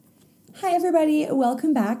Hi everybody,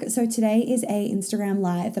 welcome back. So today is a Instagram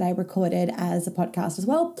live that I recorded as a podcast as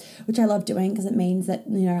well, which I love doing because it means that,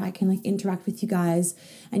 I can interact with you guys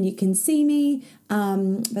and you can see me.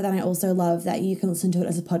 But then I also love that you can listen to it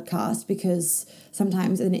as a podcast because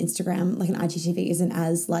sometimes an Instagram, like an IGTV, isn't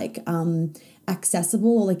as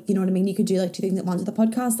accessible, you know what I mean? You could do two things at once with the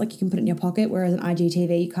podcast, you can put it in your pocket, whereas an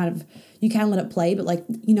IGTV you can let it play, but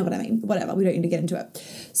you know what I mean? Whatever, we don't need to get into it.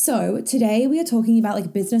 So today we are talking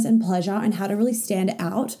about business and pleasure and how to really stand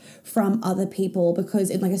out from other people,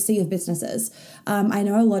 because in a sea of businesses, I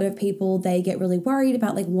know a lot of people, they get really worried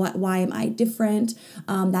about why am I different?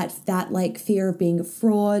 That fear of being a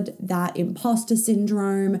fraud, that imposter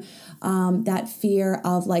syndrome, that fear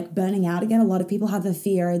of burning out. Again, a lot of people have the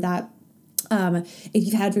fear that if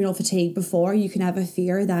you've had adrenal fatigue before, you can have a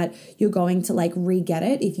fear that you're going to re-get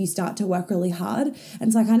it if you start to work really hard.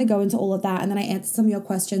 And so I kind of go into all of that, and then I answer some of your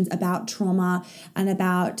questions about trauma and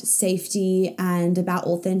about safety and about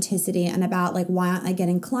authenticity and about why aren't I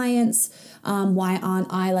getting clients? Why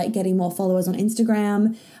aren't I getting more followers on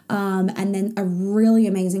Instagram? And then a really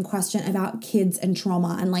amazing question about kids and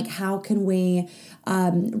trauma and how can we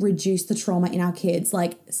reduce the trauma in our kids.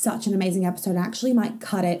 Such an amazing episode. I actually might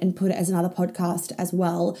cut it and put it as another podcast as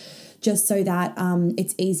well, just so that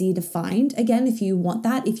it's easy to find. Again, if you want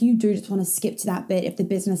that, if you do just want to skip to that bit, if the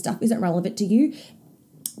business stuff isn't relevant to you,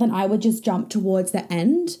 then I would just jump towards the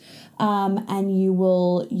end and you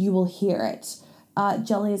will hear it.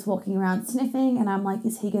 Jelly is walking around sniffing and I'm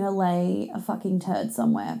is he going to lay a fucking turd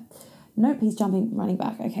somewhere? Nope, he's running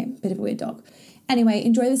back. Okay, bit of a weird dog. Anyway,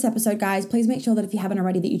 enjoy this episode, guys. Please make sure that if you haven't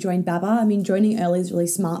already that you join Baba. I mean, joining early is really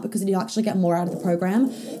smart because you'll actually get more out of the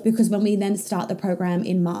program, because when we then start the program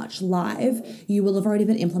in March live, you will have already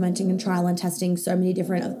been implementing and trial and testing so many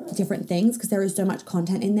different things, because there is so much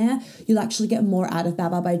content in there. You'll actually get more out of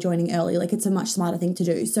Baba by joining early. It's a much smarter thing to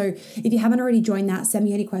do. So if you haven't already joined that, send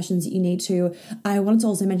me any questions that you need to. I wanted to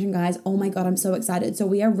also mention, guys, oh my God, I'm so excited. So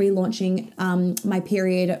we are relaunching my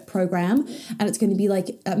period program, and it's going to be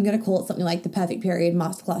I'm going to call it something like the Perfect Period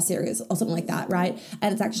Masterclass Series or something like that, right?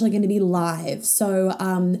 And it's actually going to be live. So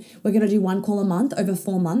we're going to do one call a month over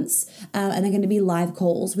 4 months, and they're going to be live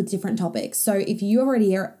calls with different topics. So if you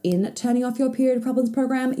already are in Turning Off Your Period Problems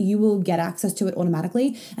program, you will get access to it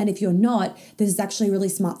automatically. And if you're not, this is actually a really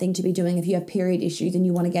smart thing to be doing if you have period issues and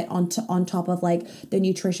you want to get on top of the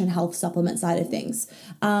nutrition health supplement side of things.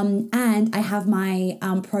 And I have my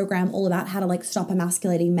program all about how to stop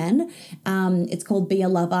emasculating men. It's called Be a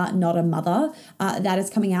Lover, Not a Mother. That is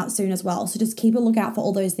coming out soon as well. So just keep a lookout for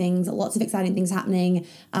all those things. Lots of exciting things happening.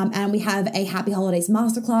 And we have a Happy Holidays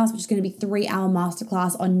Masterclass, which is going to be 3-hour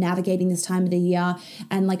masterclass on navigating this time of the year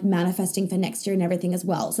and manifesting for next year and everything as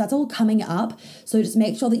well. So that's all coming up. So just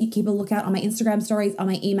make sure that you keep a lookout on my Instagram stories, on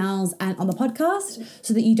my emails, and on the podcast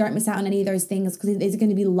so that you don't miss out on any of those things, because these are going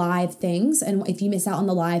to be live things. And if you miss out on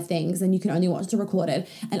the live things, then you can only watch the recorded.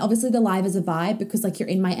 And obviously the live is a vibe because you're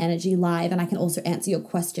in my energy live, and I can also answer your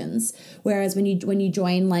questions. Whereas when you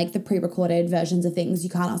join the pre-recorded versions of things, you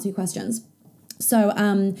can't ask me questions. So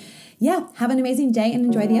have an amazing day and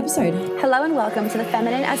enjoy the episode. Hello and welcome to the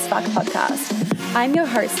Feminine as Fuck podcast. I'm your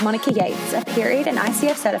host, Monica Yates, a period and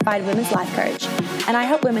ICF certified women's life coach, and I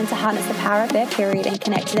help women to harness the power of their period and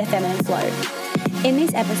connect to their feminine flow. In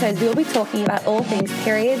these episodes, we will be talking about all things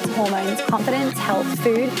periods, hormones, confidence, health,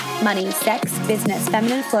 food, money, sex, business,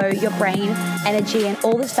 feminine flow, your brain, energy, and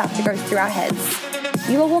all the stuff that goes through our heads.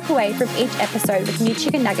 You will walk away from each episode with new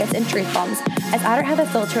chicken nuggets and truth bombs, as I don't have a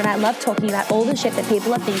filter and I love talking about all the shit that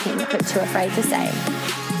people are thinking but too afraid to say.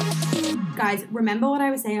 Guys, remember what I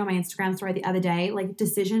was saying on my Instagram story the other day,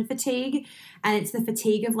 decision fatigue, and it's the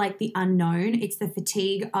fatigue of the unknown. It's the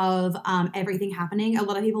fatigue of everything happening. A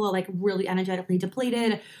lot of people are really energetically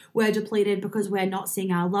depleted. We're depleted because we're not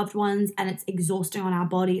seeing our loved ones, and it's exhausting on our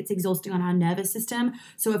body. It's exhausting on our nervous system.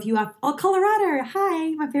 So if you are, Colorado,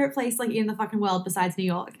 hi, my favorite place in the fucking world besides New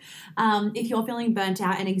York. If you're feeling burnt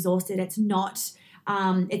out and exhausted, it's not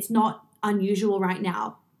unusual right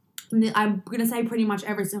now. I'm going to say pretty much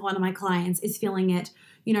every single one of my clients is feeling it,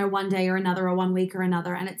 one day or another or 1 week or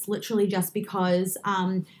another. And it's literally just because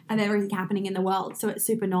of everything happening in the world. So it's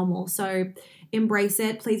super normal. So embrace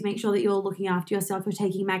it. Please make sure that you're looking after yourself. You're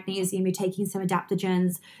taking magnesium, you're taking some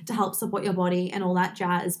adaptogens to help support your body and all that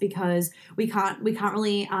jazz, because we can't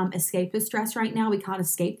really escape the stress right now. We can't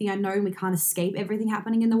escape the unknown. We can't escape everything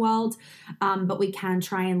happening in the world. But we can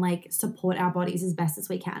try and support our bodies as best as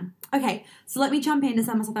we can. Okay, so let me jump into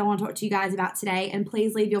some of the stuff I want to talk to you guys about today, and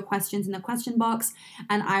please leave your questions in the question box,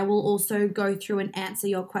 and I will also go through and answer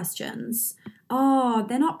your questions. Oh,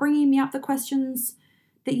 they're not bringing me up the questions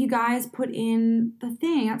that you guys put in the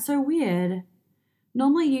thing. That's so weird.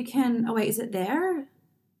 Normally you can, oh wait, is it there?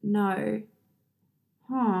 No.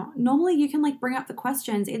 Normally you can like bring up the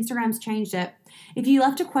questions. Instagram's changed it. If you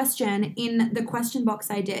left a question in the question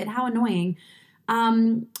box I did, how annoying.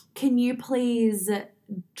 Can you please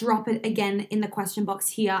drop it again in the question box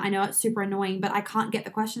here? I know it's super annoying, but I can't get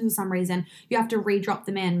the questions for some reason. You have to re-drop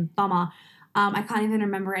them in. Bummer. I can't even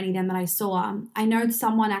remember any of them that I saw. I know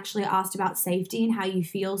someone actually asked about safety and how you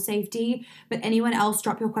feel safety, but anyone else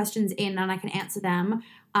drop your questions in and I can answer them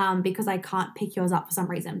because I can't pick yours up for some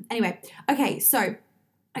reason. Anyway, okay, so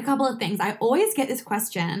a couple of things. I always get this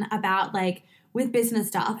question about like with business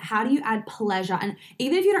stuff, how do you add pleasure? And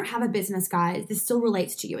even if you don't have a business, guys, this still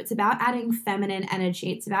relates to you. It's about adding feminine energy.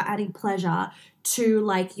 It's about adding pleasure to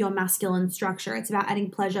like your masculine structure. It's about adding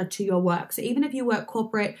pleasure to your work. So even if you work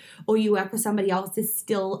corporate or you work for somebody else, this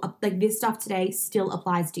still like this stuff today still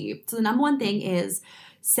applies to you. So the number one thing is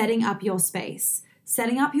setting up your space.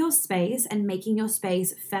 Setting up your space and making your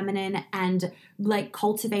space feminine and like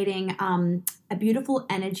cultivating a beautiful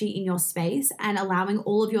energy in your space and allowing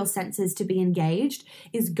all of your senses to be engaged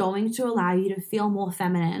is going to allow you to feel more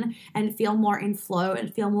feminine and feel more in flow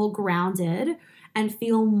and feel more grounded and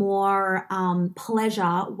feel more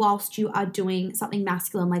pleasure whilst you are doing something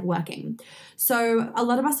masculine like working. So a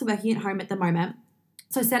lot of us are working at home at the moment.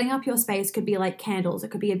 So setting up your space could be like candles. It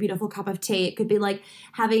could be a beautiful cup of tea. It could be like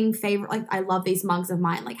having like I love these mugs of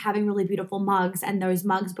mine, like having really beautiful mugs and those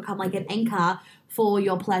mugs become like an anchor for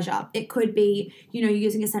your pleasure. It could be,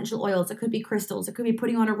 using essential oils. It could be crystals. It could be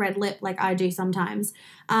putting on a red lip like I do sometimes.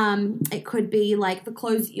 It could be like the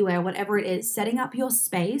clothes that you wear, whatever it is. Setting up your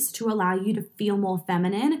space to allow you to feel more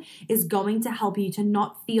feminine is going to help you to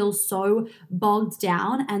not feel so bogged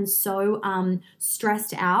down and so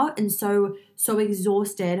stressed out and so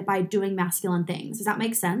exhausted by doing masculine things. Does that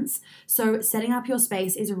make sense? So setting up your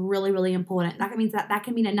space is really, really important. That means that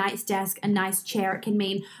can mean a nice desk, a nice chair. It can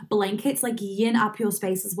mean blankets, like yin up your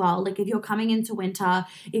space as well. Like if you're coming into winter,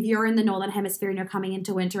 if you're in the Northern Hemisphere and you're coming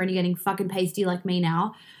into winter and you're getting fucking pasty like me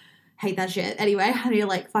now, hate that shit. Anyway, I need to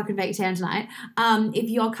like fucking fake tan tonight. If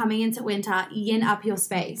you're coming into winter, yin up your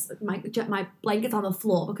space. My blanket's on the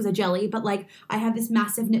floor because of jelly, but like I have this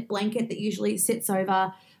massive knit blanket that usually sits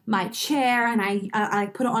over my chair and I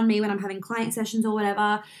put it on me when I'm having client sessions or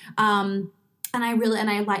whatever. And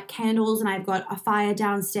I light candles and I've got a fire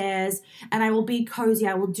downstairs and I will be cozy.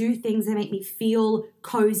 I will do things that make me feel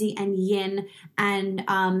cozy and yin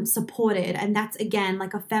and supported. And that's, again,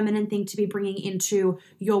 like a feminine thing to be bringing into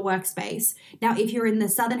your workspace. Now, if you're in the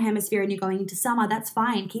Southern Hemisphere and you're going into summer, that's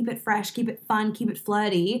fine. Keep it fresh, keep it fun, keep it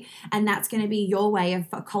flirty. And that's going to be your way of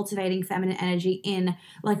cultivating feminine energy in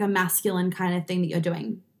like a masculine kind of thing that you're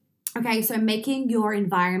doing. Okay, so making your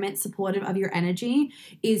environment supportive of your energy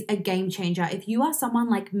is a game changer. If you are someone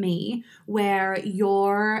like me where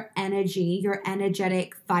your energy, your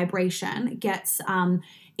energetic vibration gets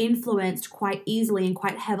influenced quite easily and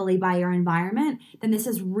quite heavily by your environment, then this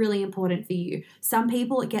is really important for you. Some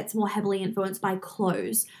people, it gets more heavily influenced by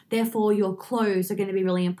clothes. Therefore, your clothes are going to be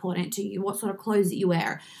really important to you, what sort of clothes that you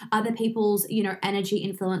wear. Other people's, energy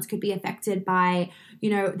influence could be affected by,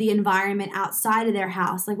 the environment outside of their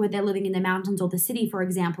house, like where they're living in the mountains or the city, for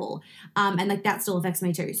example. And like that still affects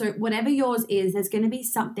me too. So whatever yours is, there's going to be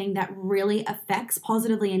something that really affects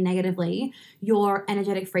positively and negatively your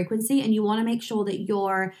energetic frequency. And you want to make sure that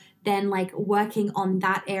you're then like working on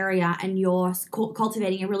that area and you're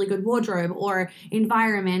cultivating a really good wardrobe or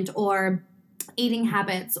environment or eating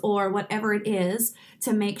habits or whatever it is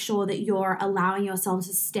to make sure that you're allowing yourself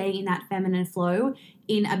to stay in that feminine flow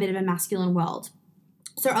in a bit of a masculine world.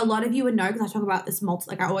 So a lot of you would know, because I talk about this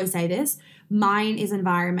like I always say this, mine is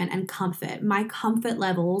environment and comfort. My comfort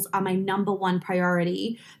levels are my number one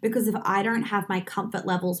priority, because if I don't have my comfort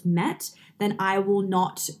levels met, then I will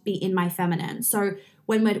not be in my feminine. So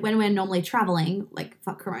when we're normally traveling, like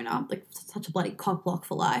fuck Corona, like such a bloody cock block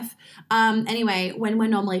for life. Anyway, when we're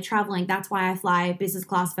normally traveling, that's why I fly business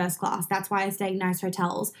class, first class. That's why I stay in nice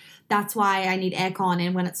hotels. That's why I need aircon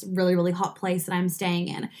in when it's really, really hot place that I'm staying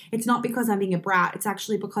in. It's not because I'm being a brat. It's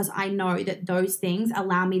actually because I know that those things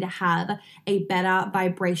allow me to have a better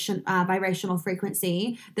vibrational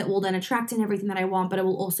frequency that will then attract in everything that I want, but it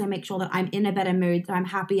will also make sure that I'm in a better mood, that I'm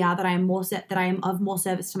happier, that I am of more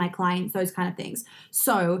service to my clients, those kind of things.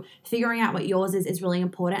 So figuring out what yours is really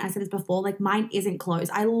important. I said this before, like mine isn't clothes.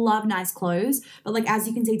 I love nice clothes, but like as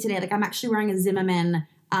you can see today, like I'm actually wearing a Zimmermann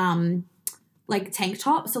like tank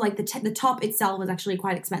top. So like the top itself is actually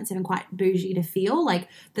quite expensive and quite bougie to feel. Like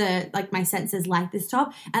my senses like this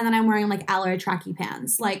top. And then I'm wearing like Aloe tracky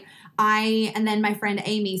pants. And then my friend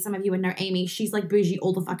Amy, some of you would know Amy, she's like bougie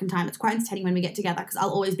all the fucking time. It's quite entertaining when we get together because I'll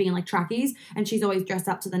always be in like trackies and she's always dressed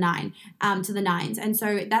up to the nines. And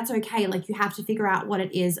so that's okay. Like you have to figure out what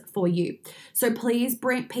it is for you. So please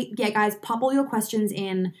guys, pop all your questions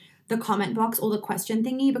in the comment box or the question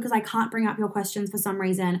thingy because I can't bring up your questions for some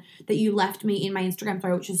reason that you left me in my Instagram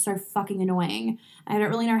story, which is so fucking annoying. I don't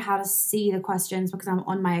really know how to see the questions because I'm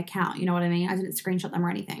on my account. You know what I mean? I didn't screenshot them or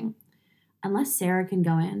anything. Unless Sarah can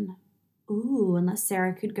go in. Ooh, unless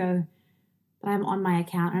Sarah could go, but I'm on my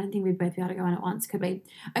account. I don't think we'd both be able to go in at once. Could we?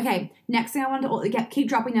 Okay, next thing I wanted to keep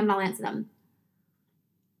dropping them and I'll answer them.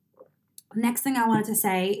 Next thing I wanted to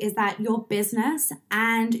say is that your business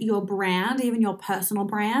and your brand, even your personal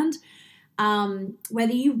brand,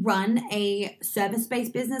 whether you run a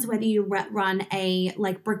service-based business, whether you run a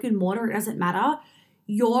like brick and mortar, it doesn't matter.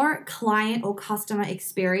 Your client or customer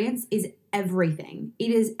experience is everything.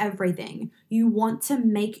 It is everything. You want to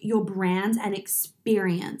make your brand an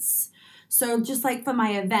experience. So just like for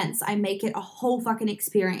my events, I make it a whole fucking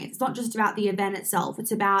experience. It's not just about the event itself.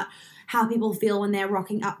 It's about how people feel when they're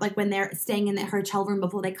rocking up, like when they're staying in their hotel room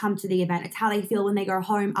before they come to the event. It's how they feel when they go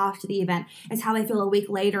home after the event. It's how they feel a week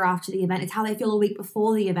later after the event. It's how they feel a week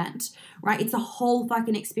before the event, right? It's a whole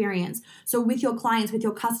fucking experience. So with your clients, with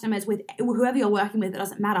your customers, with whoever you're working with, it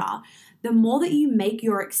doesn't matter. The more that you make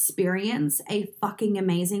your experience a fucking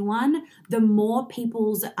amazing one, the more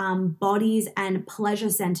people's bodies and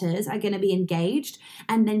pleasure centers are going to be engaged.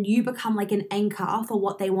 And then you become like an anchor for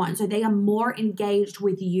what they want. So they are more engaged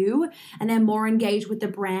with you and they're more engaged with the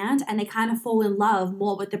brand and they kind of fall in love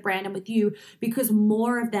more with the brand and with you because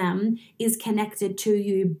more of them is connected to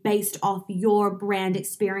you based off your brand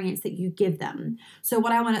experience that you give them. So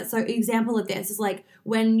example of this is like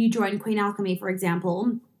when you join Queen Alchemy, for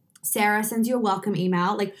example, Sarah sends you a welcome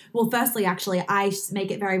email. Firstly, actually, I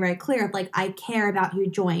make it very, very clear. I care about who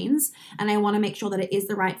joins and I want to make sure that it is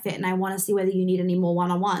the right fit and I want to see whether you need any more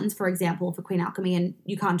one-on-ones, for example, for Queen Alchemy, and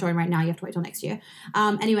you can't join right now. You have to wait till next year.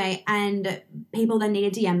 And people then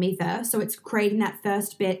need to DM me first. So it's creating that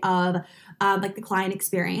first bit of the client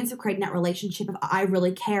experience of creating that relationship of I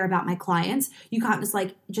really care about my clients. You can't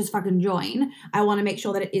just fucking join. I want to make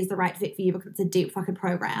sure that it is the right fit for you because it's a deep fucking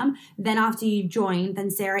program. Then after you join,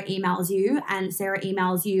 then Sarah emails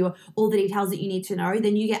you all the details that you need to know.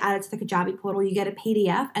 Then you get added to the Kajabi portal. You get a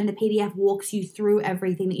PDF and the PDF walks you through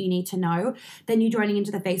everything that you need to know. Then you're joining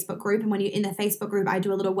into the Facebook group. And when you're in the Facebook group, I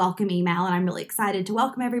do a little welcome email and I'm really excited to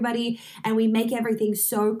welcome everybody. And we make everything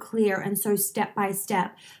so clear and so step by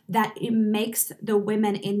step that it makes the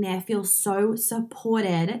women in there feel so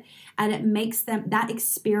supported, and it makes them, that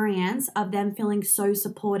experience of them feeling so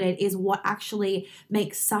supported is what actually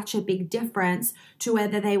makes such a big difference to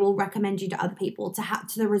whether they will recommend you to other people, to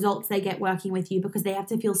the results they get working with you, because they have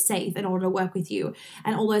to feel safe in order to work with you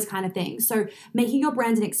and all those kind of things. So making your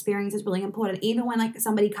brand an experience is really important. Even when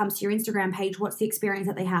somebody comes to your Instagram page, what's the experience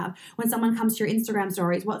that they have? When someone comes to your Instagram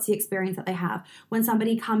stories, what's the experience that they have? When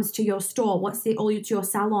somebody comes to your store, to your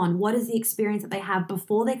salon, what is the experience that they have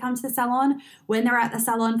before they come to the salon, when they're at the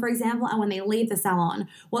salon, for example, and when they leave the salon?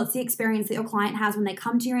 What's the experience that your client has when they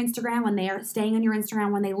come to your Instagram, when they are staying on your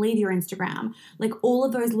Instagram, when they leave your Instagram? All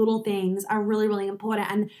of those little things are really, really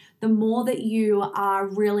important. And the more that you are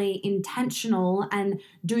really intentional and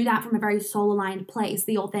do that from a very soul-aligned place,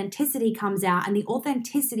 the authenticity comes out, and the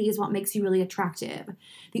authenticity is what makes you really attractive.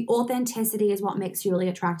 The authenticity is what makes you really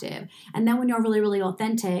attractive. And then when you're really, really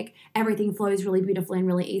authentic, everything flows really beautifully and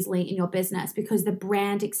really easily in your business, because the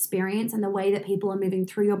brand experience and the way that people are moving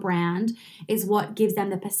through your brand is what gives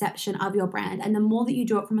them the perception of your brand. And the more that you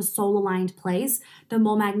do it from a soul-aligned place, the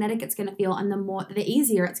more magnetic it's going to feel and the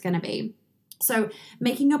easier it's going to be. So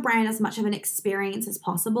making your brand as much of an experience as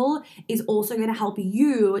possible is also going to help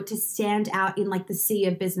you to stand out in the sea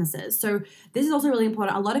of businesses. So this is also really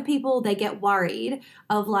important. A lot of people, they get worried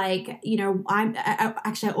of I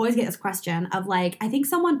always get this question of I think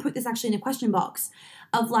someone put this actually in a question box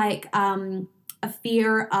of a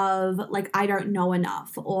fear of I don't know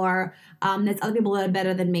enough, or there's other people that are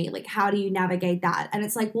better than me. How do you navigate that? And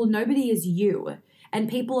it's well, nobody is you. and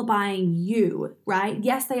people are buying you, right?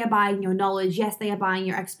 Yes, they are buying your knowledge. Yes, they are buying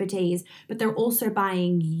your expertise, but they're also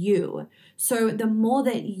buying you. So the more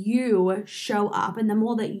that you show up and the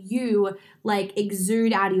more that you like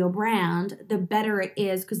exude out of your brand, the better it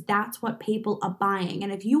is, because that's what people are buying.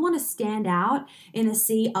 And if you want to stand out in a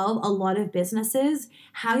sea of a lot of businesses,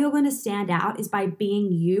 how you're going to stand out is by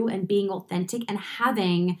being you and being authentic and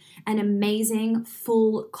having an amazing,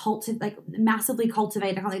 full, massively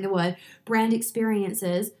cultivated, I can't think of the word, brand experience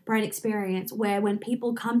where when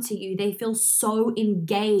people come to you, they feel so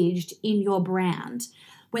engaged in your brand.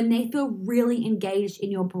 When they feel really engaged in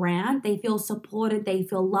your brand, they feel supported, they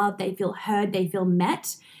feel loved, they feel heard, they feel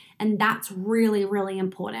met. And that's really, really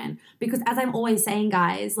important, because as I'm always saying,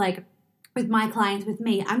 guys, like with my clients, with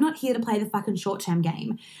me, I'm not here to play the fucking short-term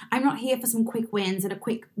game. I'm not here for some quick wins and a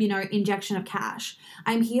quick, injection of cash.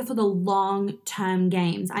 I'm here for the long-term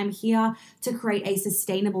games. I'm here to create a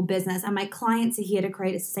sustainable business, and my clients are here to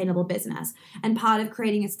create a sustainable business. And part of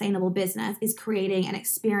creating a sustainable business is creating an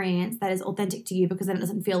experience that is authentic to you, because then it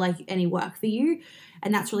doesn't feel like any work for you.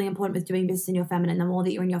 And that's really important with doing business in your feminine. The more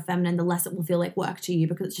that you're in your feminine, the less it will feel like work to you,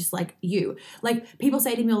 because it's just like you. Like people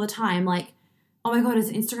say to me all the time, like, oh my God,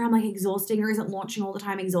 is Instagram like exhausting, or is it launching all the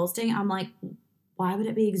time exhausting? I'm like, why would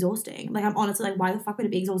it be exhausting? Like, I'm honestly like, why the fuck would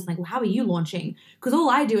it be exhausting? Like, well, how are you launching? Because all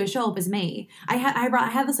I do is show up as me. I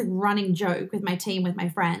have this like running joke with my team, with my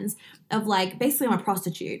friends, of like, basically I'm a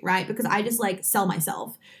prostitute, right? Because I just like sell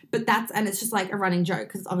myself. And it's just like a running joke,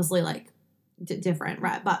 because it's obviously like different,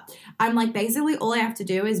 right? But I'm like, basically all I have to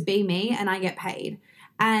do is be me and I get paid.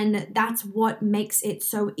 And that's what makes it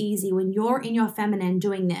so easy. When you're in your feminine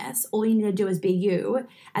doing this, all you need to do is be you,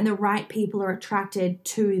 and the right people are attracted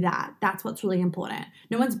to that. That's what's really important.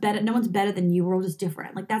 No one's better than you. We're all just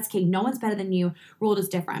different. Like, that's key. No one's better than you. We're all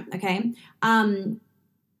just different, okay? The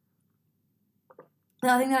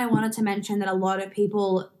other thing that I wanted to mention that a lot of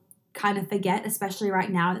people kind of forget, especially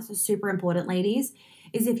right now, this is super important, ladies,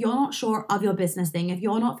 is if you're not sure of your business thing, if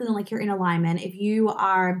you're not feeling like you're in alignment, if you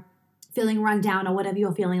are feeling run down or whatever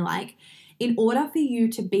you're feeling like, in order for you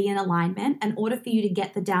to be in alignment, in order for you to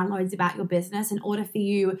get the downloads about your business, in order for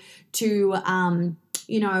you to,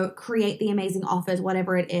 create the amazing offers,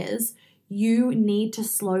 whatever it is, you need to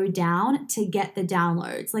slow down to get the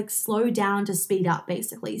downloads. Like, slow down to speed up,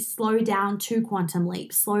 basically. Slow down to quantum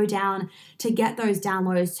leap. Slow down to get those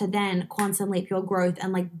downloads, to then quantum leap your growth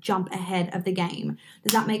and like jump ahead of the game.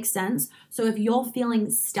 Does that make sense? So if you're feeling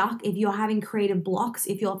stuck, if you're having creative blocks,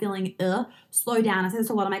 if you're feeling slow down. I said this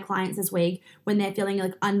to a lot of my clients this week when they're feeling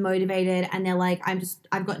like unmotivated and they're like,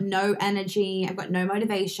 I've got no energy, I've got no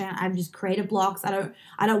motivation, I've just creative blocks. I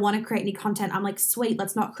don't want to create any content. I'm like, sweet,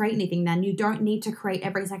 let's not create anything then. You don't need to create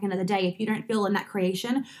every second of the day. If you don't feel in that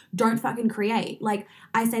creation, don't fucking create. Like,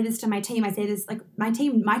 I say this to my team. I say this, like, my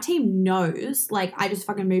team knows, like, I just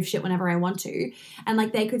fucking move shit whenever I want to. And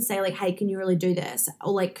like, they could say like, hey, can you really do this?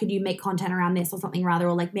 Or like, could you make content around this or something rather?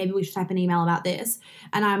 Or like, maybe we should type an email about this.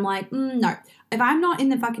 And I'm like, no. If I'm not in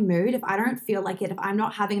the fucking mood, if I don't feel like it, if I'm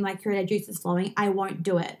not having my creative juices flowing, I won't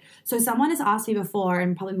do it. So someone has asked me before,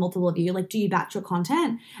 and probably multiple of you, like, do you batch your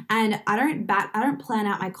content? And I don't plan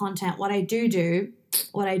out my content. What I do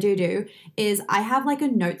is I have like a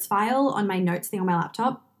notes file on my notes thing on my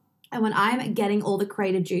laptop. And when I'm getting all the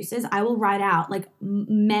creative juices, I will write out like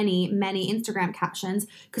many, many Instagram captions,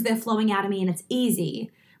 because they're flowing out of me and it's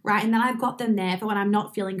easy. Right? And then I've got them there for when I'm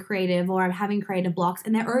not feeling creative or I'm having creative blocks,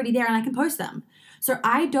 and they're already there and I can post them. So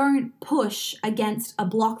I don't push against a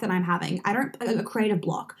block that I'm having. A creative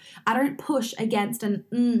block. I don't push against an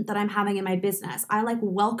that I'm having in my business. I like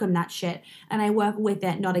welcome that shit and I work with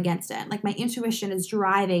it, not against it. Like, my intuition is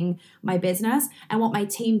driving my business, and what my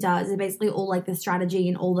team does is basically all like the strategy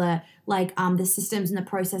and all the like the systems and the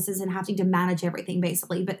processes and having to manage everything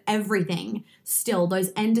basically. But everything still,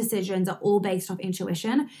 those end decisions are all based off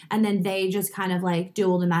intuition, and then they just kind of like do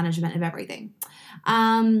all the management of everything.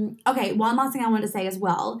 Okay, one last thing I wanted to say as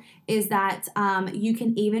well is that you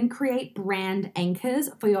can even create brand anchors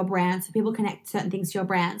for your brand, so people connect certain things to your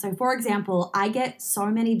brand. So for example, I get so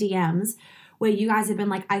many DMs where you guys have been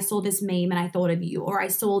like, I saw this meme and I thought of you, or I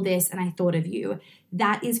saw this and I thought of you.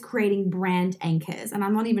 That is creating brand anchors. And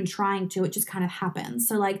I'm not even trying to, it just kind of happens.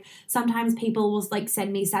 So like, sometimes people will like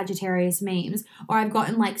send me Sagittarius memes, or I've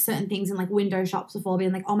gotten like certain things in like window shops before,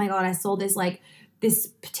 being like, oh my God, I saw this like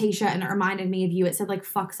this t-shirt and it reminded me of you. It said like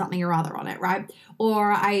fuck something or other on it, right?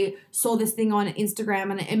 Or I saw this thing on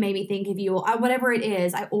Instagram and it made me think of you, or whatever it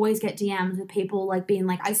is. I always get DMs with people like being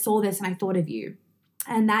like, I saw this and I thought of you.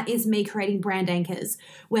 And that is me creating brand anchors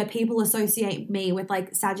where people associate me with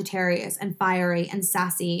like Sagittarius and fiery and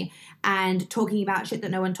sassy and talking about shit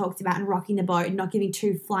that no one talks about and rocking the boat and not giving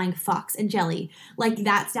two flying fucks and jelly. Like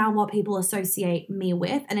that's now what people associate me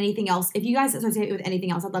with. And anything else, if you guys associate me with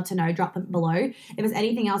anything else, I'd love to know, drop them below. If there's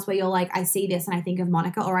anything else where you're like, I see this and I think of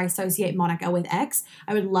Monica, or I associate Monica with X,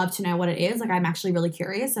 I would love to know what it is. Like I'm actually really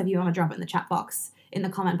curious. So if you want to drop it in the chat box, in the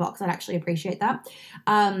comment box, I'd actually appreciate that.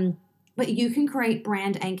 But you can create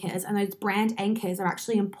brand anchors, and those brand anchors are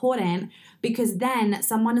actually important because then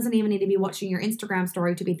someone doesn't even need to be watching your Instagram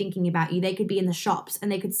story to be thinking about you. They could be in the shops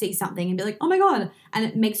and they could see something and be like, oh my God. And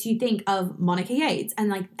it makes you think of Monica Yates.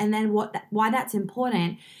 And then why that's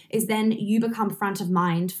important is then you become front of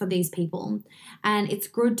mind for these people. And it's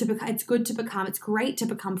great to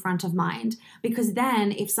become front of mind, because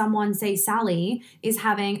then if someone, say Sally, is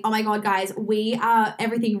having, oh my God, guys, we are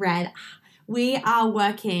everything red. We are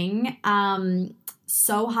working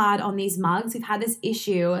so hard on these mugs. We've had this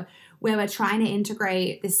issue where we're trying to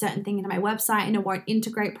integrate this certain thing into my website and it won't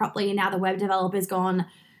integrate properly. And now the web developer's gone,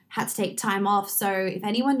 had to take time off. So if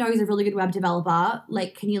anyone knows a really good web developer,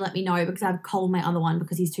 like, can you let me know? Because I've called my other one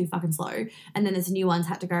because he's too fucking slow. And then there's new ones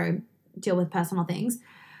had to go deal with personal things.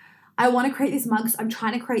 I want to create these mugs. I'm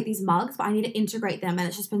trying to create these mugs, but I need to integrate them. And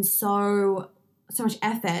it's just been so much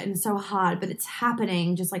effort and so hard, but it's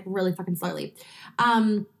happening just like really fucking slowly.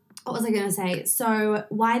 What was I going to say? So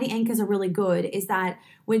why the anchors are really good is that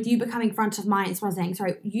with you becoming front of mind, that's what I'm saying,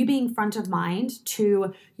 sorry, you being front of mind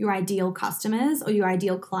to your ideal customers or your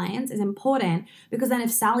ideal clients is important, because then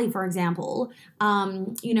if Sally, for example,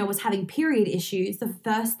 was having period issues, the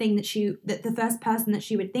first person that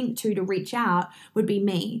she would think to reach out would be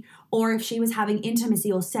me. Or if she was having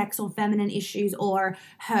intimacy or sex or feminine issues or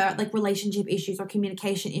her like relationship issues or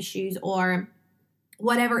communication issues or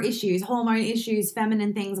whatever issues, hormone issues,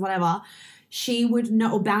 feminine things, whatever, she would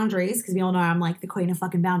know, or boundaries, because we all know I'm like the queen of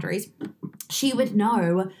fucking boundaries. She would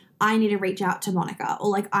know I need to reach out to Monica, or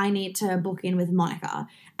like I need to book in with Monica.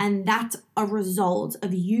 And that's a result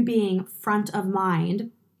of you being front of mind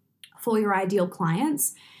for your ideal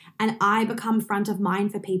clients. And I become front of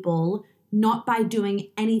mind for people not by doing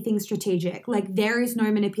anything strategic. Like there is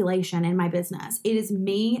no manipulation in my business. It is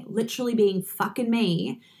me literally being fucking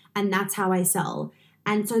me, and that's how I sell.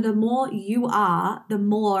 And so the more you are, the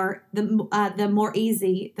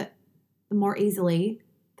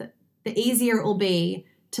easier it will be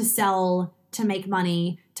to sell, to make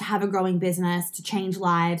money, to have a growing business, to change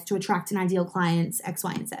lives, to attract an ideal clients, X,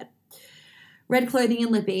 Y, and Z. Red clothing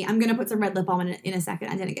and lippy. I'm going to put some red lip on in a second.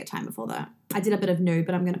 I didn't get time before that. I did a bit of nude,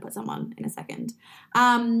 but I'm going to put some on in a second.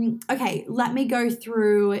 Okay, let me go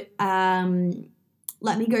through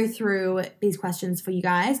these questions for you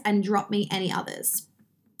guys and drop me any others.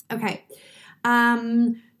 Okay.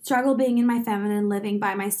 Struggle being in my feminine, living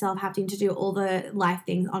by myself, having to do all the life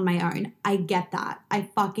things on my own. I get that. I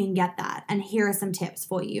fucking get that. And here are some tips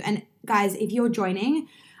for you. And guys, if you're joining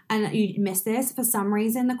and you missed this, for some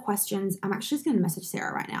reason, the questions, I'm actually just going to message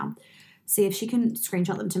Sarah right now, see if she can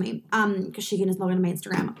screenshot them to me, because she can just log into my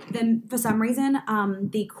Instagram. Then for some reason,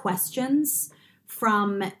 the questions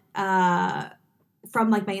from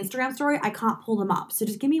like my Instagram story, I can't pull them up. So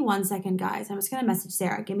just give me 1 second, guys. I'm just going to message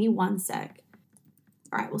Sarah. Give me 1 sec.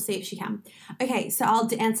 All right, we'll see if she can. Okay, so I'll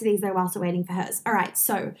answer these though whilst we're waiting for hers. All right,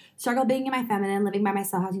 so struggle being in my feminine, living by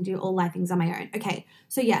myself, having to do all life things on my own. Okay,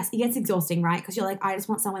 so yes, it gets exhausting, right? Because you're like, I just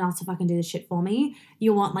want someone else to fucking do this shit for me.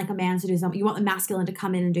 You want like a man to do something. You want the masculine to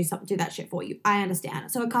come in and do that shit for you. I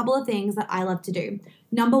understand. So a couple of things that I love to do.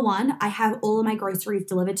 Number one, I have all of my groceries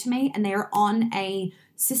delivered to me, and they are on a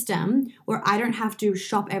system where I don't have to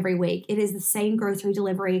shop every week. It is the same grocery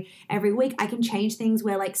delivery every week. I can change things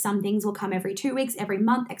where like some things will come every 2 weeks, every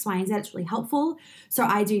month, X, Y, and Z. It's really helpful. So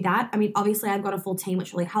I do that. I mean, obviously I've got a full team,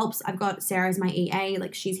 which really helps. I've got Sarah as my EA,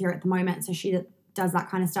 like she's here at the moment. So she does that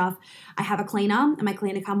kind of stuff. I have a cleaner, and my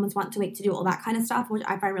cleaner comes once a week to do all that kind of stuff, which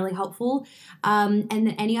I find really helpful. And then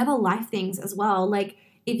any other life things as well. Like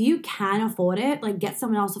if you can afford it, like get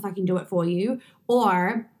someone else to fucking do it for you.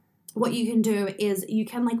 Or what you can do is you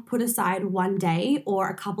can like put aside one day or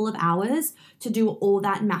a couple of hours to do all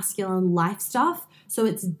that masculine life stuff, so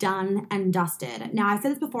it's done and dusted. Now, I've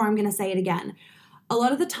said this before, I'm going to say it again. A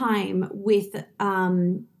lot of the time with,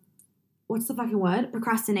 what's the fucking word?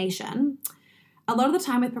 Procrastination. A lot of the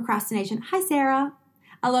time with procrastination, hi, Sarah.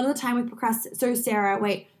 A lot of the time with so Sarah,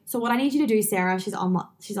 wait. So what I need you to do, Sarah, she's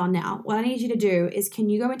on now. What I need you to do is, can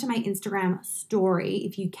you go into my Instagram story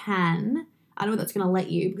if you can? I don't know if that's going to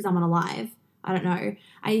let you because I'm on a live. I don't know.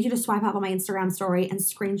 I need you to swipe up on my Instagram story and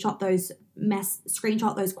screenshot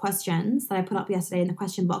those questions that I put up yesterday in the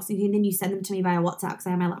question box. And then you send them to me via WhatsApp because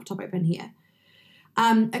I have my laptop open here.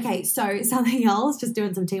 Okay, so something else, just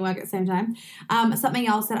doing some teamwork at the same time. Something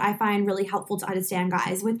else that I find really helpful to understand,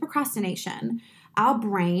 guys, with procrastination, our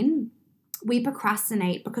brain, we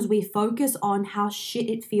procrastinate because we focus on how shit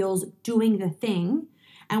it feels doing the thing,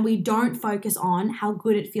 and we don't focus on how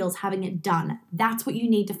good it feels having it done. That's what you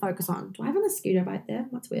need to focus on. Do I have a mosquito right there?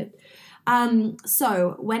 That's weird.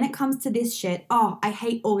 So when it comes to this shit, I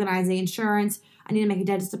hate organizing insurance. I need to make a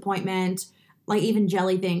dentist appointment, like even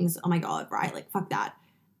jelly things. Oh my God, right? Like fuck that.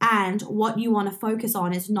 And what you want to focus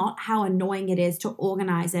on is not how annoying it is to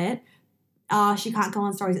organize it. She can't go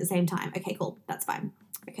on stories at the same time. Okay, cool. That's fine.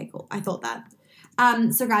 Okay, cool. I thought that.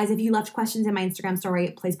 So guys, if you left questions in my Instagram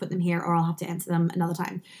story, please put them here or I'll have to answer them another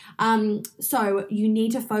time. So you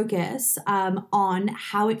need to focus on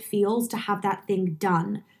how it feels to have that thing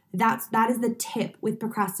done. That is the tip with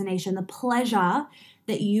procrastination, the pleasure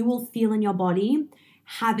that you will feel in your body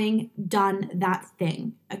having done that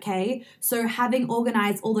thing, okay? So having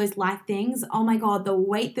organized all those life things, oh my God, the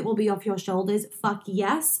weight that will be off your shoulders, fuck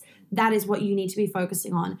yes, that is what you need to be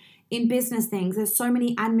focusing on. In business things, there's so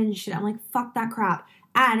many admin shit. I'm like, fuck that crap.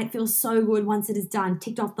 And it feels so good once it is done,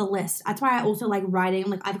 ticked off the list. That's why I also like writing.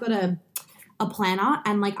 Like I've got a planner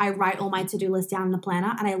and like I write all my to-do list down in the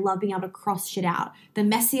planner and I love being able to cross shit out. The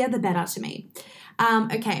messier, the better to me.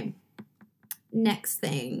 Okay. Next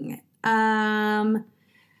thing.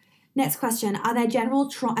 Next question. Are there general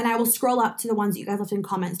trauma, and I will scroll up to the ones that you guys left in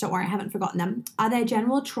comments. Don't worry, I haven't forgotten them. Are there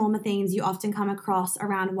general trauma themes you often come across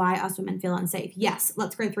around why us women feel unsafe? Yes,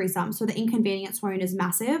 let's go through some. So the inconvenience wound is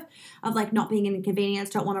massive, of like not being an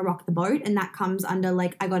inconvenience, don't want to rock the boat. And that comes under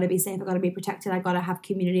like, I got to be safe, I got to be protected, I got to have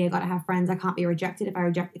community, I got to have friends, I can't be rejected.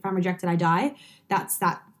 If I'm rejected, I die. That's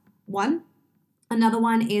that one. Another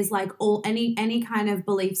one is like any kind of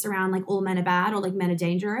beliefs around like all men are bad or like men are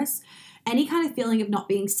dangerous. Any kind of feeling of not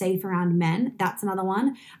being safe around men, that's another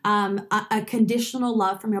one. A conditional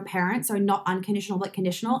love from your parents, so not unconditional but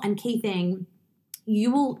conditional. And key thing,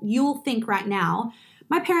 you will think right now,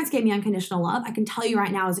 my parents gave me unconditional love. I can tell you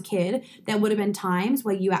right now as a kid, there would have been times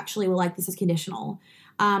where you actually were like, this is conditional.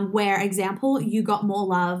 Where example, you got more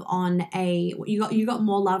love you got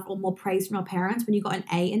more love or more praise from your parents when you got an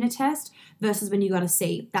A in a test versus when you got a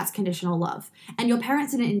C. That's conditional love. And your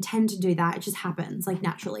parents didn't intend to do that. It just happens like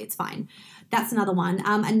naturally. It's fine. That's another one.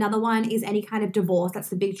 Another one is any kind of divorce. That's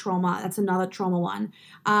the big trauma. That's another trauma one.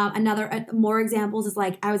 More examples is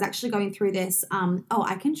like, I was actually going through this.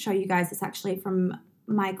 I can show you guys this actually from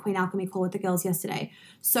my Queen Alchemy call with the girls yesterday.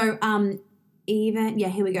 So,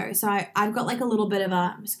 here we go. So I've got like a little bit of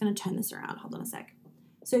I'm just going to turn this around. Hold on a sec.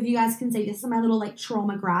 So if you guys can see, this is my little like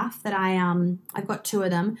trauma graph that I've got two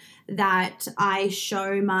of them that I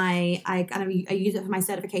show I use it for my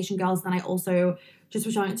certification girls. And then I also just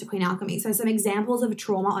for showing it to Queen Alchemy. So some examples of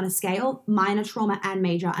trauma on a scale, minor trauma and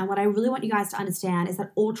major. And what I really want you guys to understand is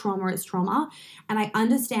that all trauma is trauma. And I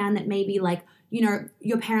understand that maybe like,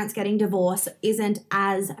 your parents getting divorced isn't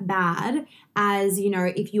as bad as,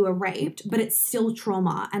 if you were raped, but it's still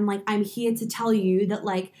trauma. And like, I'm here to tell you that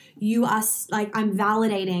like, I'm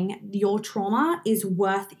validating your trauma is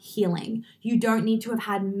worth healing. You don't need to have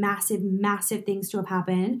had massive, massive things to have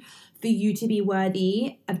happened for you to be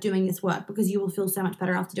worthy of doing this work because you will feel so much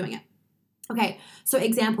better after doing it. Okay, so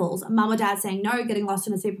examples, mom or dad saying no, getting lost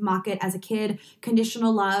in a supermarket as a kid,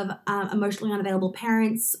 conditional love, emotionally unavailable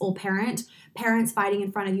parents or parents fighting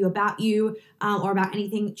in front of you about you or about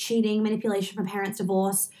anything, cheating, manipulation from parents,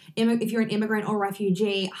 divorce, if you're an immigrant or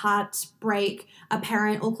refugee, heartbreak, a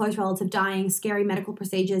parent or close relative dying, scary medical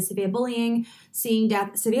procedures, severe bullying, seeing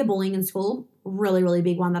death, severe bullying in school, really, really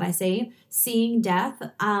big one that I see, seeing death,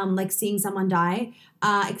 like seeing someone die,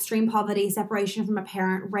 extreme poverty, separation from a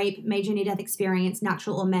parent, rape, major near-death experience,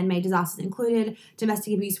 natural or man-made disasters included,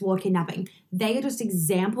 domestic abuse, war, kidnapping. They are just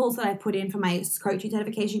examples that I put in for my coaching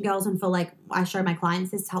certification girls and for like, I show my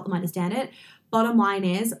clients this to help them understand it. Bottom line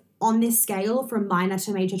is, on this scale from minor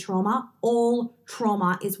to major trauma, all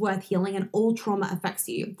trauma is worth healing and all trauma affects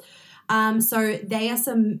you. So they are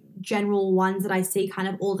some general ones that I see kind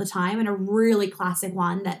of all the time, and a really classic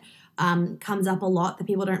one that comes up a lot that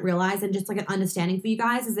people don't realize, and just like an understanding for you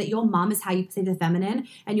guys is that your mum is how you perceive the feminine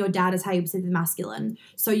and your dad is how you perceive the masculine.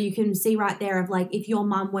 So you can see right there of like, if your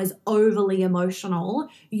mum was overly emotional,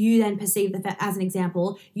 you then perceive as an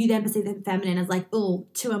example, you then perceive the feminine as like, oh,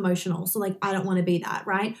 too emotional. So like, I don't want to be that,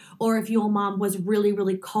 right? Or if your mum was really,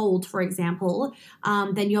 really cold, for example,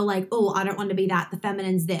 then you're like, oh, I don't want to be that. The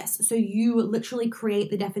feminine's this. So you literally create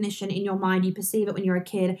the definition in your mind. You perceive it when you're a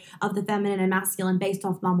kid of the feminine and masculine based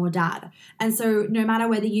off mum or dad. dad. And so no matter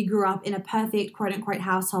whether you grew up in a perfect quote unquote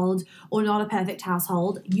household or not a perfect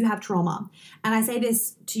household, you have trauma. And I say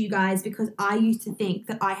this to you guys because I used to think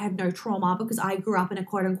that I had no trauma because I grew up in a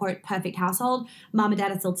quote unquote perfect household. Mom and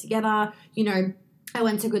dad are still together. You know, I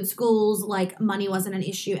went to good schools, like money wasn't an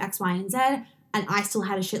issue, X, Y, and Z. And I still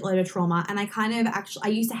had a shitload of trauma. And I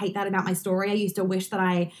used to hate that about my story. I used to wish that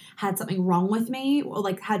I had something wrong with me or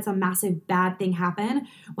like had some massive bad thing happen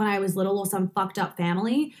when I was little or some fucked up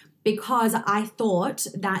family, because I thought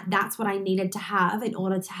that that's what I needed to have in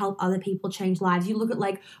order to help other people change lives. You look at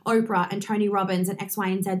like Oprah and Tony Robbins and X, Y,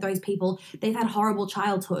 and Z, those people, they've had horrible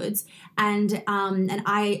childhoods. And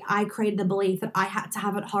I created the belief that I had to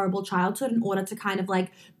have a horrible childhood in order to kind of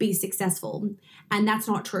like be successful. And that's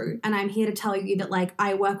not true. And I'm here to tell you that like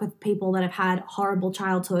I work with people that have had horrible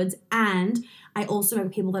childhoods, and I also work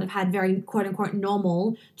with people that have had very quote unquote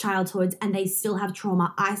normal childhoods and they still have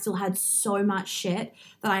trauma. I still had so much shit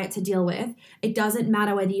that I had to deal with. It doesn't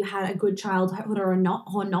matter whether you had a good childhood or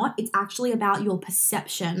not. It's actually about your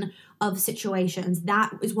perception of situations.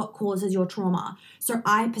 That is what causes your trauma. So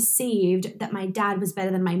I perceived that my dad was better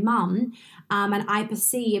than my mum. And I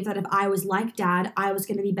perceived that if I was like dad, I was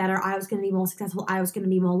going to be better. I was going to be more successful. I was going to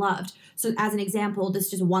be more loved. So as an example, this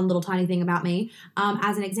is just one little tiny thing about me.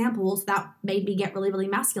 As an example, so that made me get really, really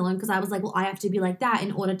masculine because I was like, well, I have to be like that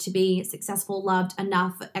in order to be successful, loved,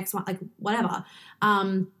 enough, X, Y, like whatever.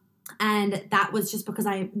 And that was just because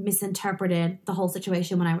I misinterpreted the whole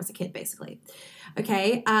situation when I was a kid, basically.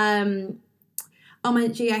 Okay. Oh my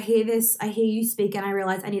G, I hear this. I hear you speak and I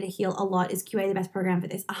realize I need to heal a lot. Is QA the best program for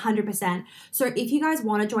this? 100%. So if you guys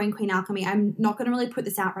want to join Queen Alchemy, I'm not going to really put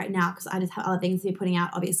this out right now because I just have other things to be putting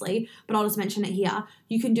out, obviously, but I'll just mention it here.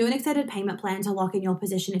 You can do an extended payment plan to lock in your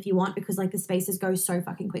position if you want, because like the spaces go so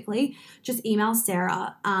fucking quickly. Just email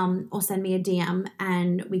Sarah or send me a DM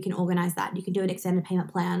and we can organize that. You can do an extended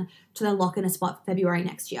payment plan to then lock in a spot for February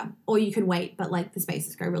next year. Or you can wait, but like the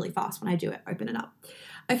spaces go really fast when I do it, open it up.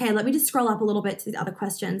 Okay, let me just scroll up a little bit to these other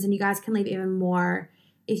questions and you guys can leave even more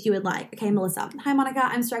if you would like. Okay, Melissa. Hi, Monica.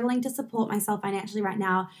 I'm struggling to support myself financially right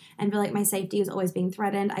now and feel like my safety is always being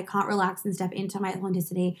threatened. I can't relax and step into my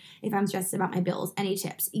authenticity if I'm stressed about my bills. Any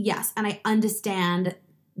tips? Yes, and I understand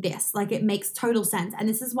this. Like it makes total sense. And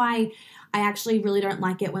this is why I actually really don't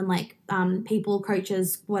like it when like people,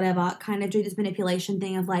 coaches, whatever, kind of do this manipulation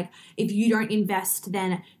thing of like, if you don't invest,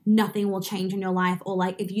 then nothing will change in your life. Or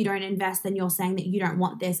like, if you don't invest, then you're saying that you don't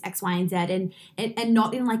want this X, Y, and Z. And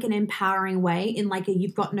not in like an empowering way, in like a,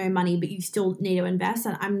 you've got no money, but you still need to invest.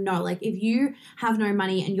 And I'm no, like if you have no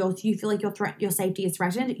money and you feel like your safety is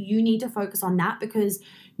threatened, you need to focus on that, because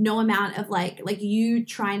no amount of like you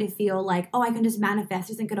trying to feel like, oh, I can just manifest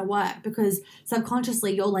isn't going to work, because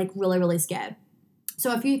subconsciously you're like really, really scared.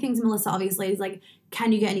 So a few things, Melissa, obviously, is like,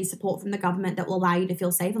 can you get any support from the government that will allow you to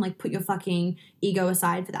feel safe, and like put your fucking ego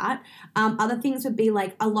aside for that? Other things would be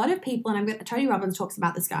like a lot of people, and Tony Robbins talks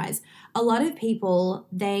about this, guys. A lot of people,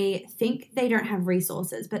 they think they don't have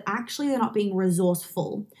resources, but actually they're not being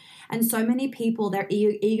resourceful. And so many people, their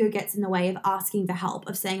ego gets in the way of asking for help,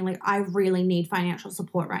 of saying like, I really need financial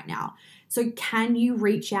support right now. So can you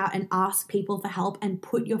reach out and ask people for help and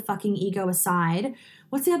put your fucking ego aside?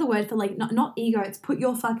 What's the other word for like, not ego, it's put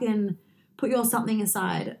your something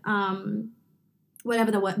aside.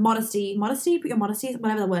 Whatever the word, modesty, put your modesty,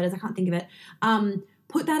 whatever the word is, I can't think of it.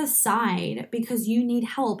 Put that aside because you need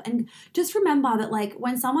help. And just remember that like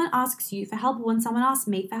when someone asks you for help, or when someone asks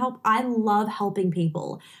me for help, I love helping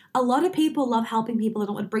people. A lot of people love helping people, and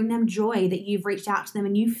it would bring them joy that you've reached out to them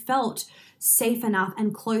and you felt safe enough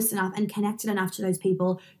and close enough and connected enough to those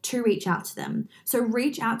people to reach out to them. So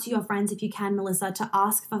reach out to your friends if you can, Melissa, to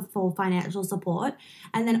ask for financial support.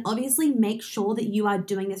 And then obviously make sure that you are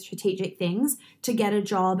doing the strategic things to get a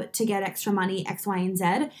job, to get extra money, X, Y, and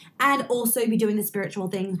Z, and also be doing the spiritual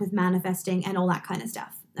things with manifesting and all that kind of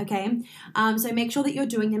stuff. Okay. So make sure that you're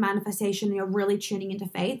doing the manifestation and you're really tuning into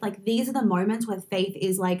faith. Like these are the moments where faith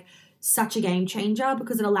is like such a game changer,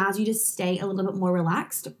 because it allows you to stay a little bit more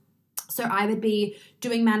relaxed. So I would be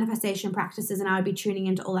doing manifestation practices and I would be tuning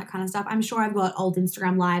into all that kind of stuff. I'm sure I've got old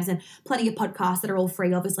Instagram lives and plenty of podcasts that are all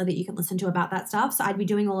free, obviously, that you can listen to about that stuff. So I'd be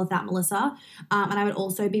doing all of that, Melissa. And I would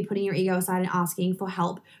also be putting your ego aside and asking for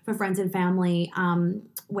help for friends and family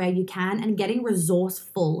where you can, and getting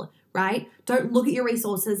resourceful, right? Don't look at your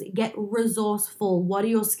resources, get resourceful. What are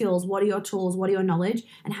your skills? What are your tools? What are your knowledge?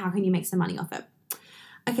 And how can you make some money off it?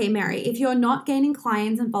 Okay, Mary, if you're not gaining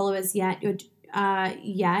clients and followers yet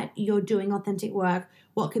you're doing authentic work,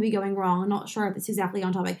 what could be going wrong? I'm not sure if it's exactly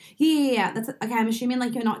on topic. Yeah. That's okay. I'm assuming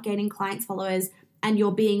like you're not gaining clients, followers, and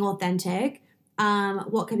you're being authentic.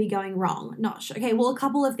 What could be going wrong? Not sure. Okay, well, a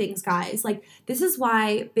couple of things, guys. Like, this is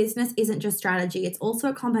why business isn't just strategy. It's also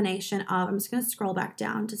a combination of, I'm just going to scroll back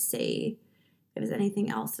down to see if there's anything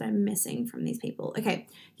else that I'm missing from these people. Okay,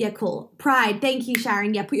 yeah, cool. Pride. Thank you,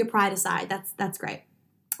 Sharon. Yeah, put your pride aside. That's great.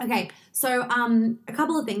 Okay, so a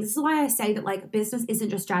couple of things. This is why I say that like business isn't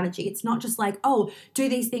just strategy. It's not just like, oh, do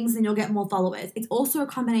these things and you'll get more followers. It's also a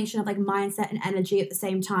combination of like mindset and energy at the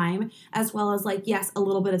same time, as well as like, yes, a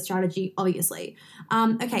little bit of strategy, obviously.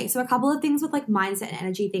 Okay, so a couple of things with like mindset and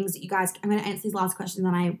energy things that you guys, I'm going to answer these last questions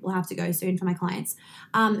and I will have to go soon for my clients.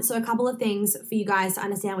 So a couple of things for you guys to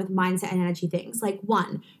understand with mindset and energy things. Like,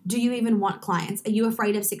 one, do you even want clients? Are you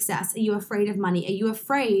afraid of success? Are you afraid of money? Are you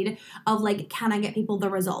afraid of like, can I get people the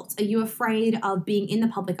results? Are you afraid of being in the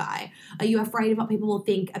public eye? Are you afraid of what people will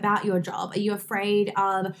think about your job? Are you afraid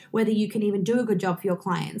of whether you can even do a good job for your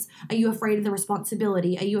clients? Are you afraid of the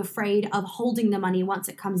responsibility? Are you afraid of holding the money once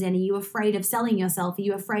it comes in? Are you afraid of selling yourself? Are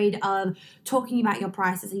you afraid of talking about your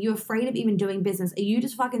prices? Are you afraid of even doing business? Are you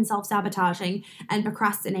just fucking self-sabotaging and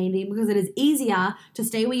procrastinating because it is easier to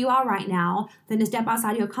stay where you are right now than to step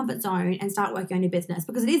outside your comfort zone and start working on your business?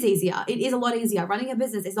 Because it is easier. It is a lot easier. Running a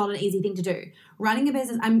business is not an easy thing to do. Running a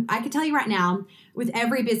business, I can tell you right now, with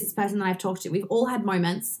every business person that I've talked to, we've all had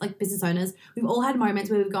moments, like business owners, we've all had moments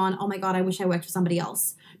where we've gone, oh my God, I wish I worked for somebody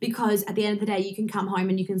else. Because at the end of the day, you can come home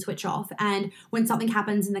and you can switch off. And when something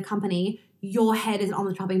happens in the company, your head is on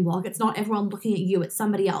the chopping block. It's not everyone looking at you, it's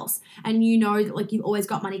somebody else. And you know that like you've always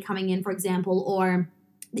got money coming in, for example, or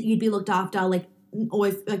that you'd be looked after, like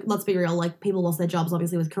always, like, let's be real, like people lost their jobs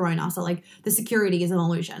obviously with Corona. So like the security is an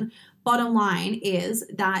illusion. Bottom line is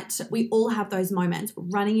that we all have those moments.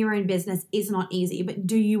 Running your own business is not easy, but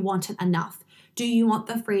do you want it enough? Do you want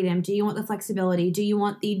the freedom? Do you want the flexibility? Do you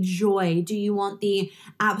want the joy? Do you want the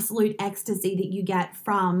absolute ecstasy that you get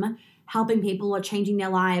from helping people or changing their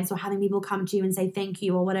lives or having people come to you and say thank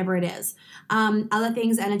you or whatever it is? Other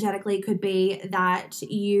things energetically could be that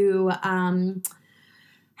you...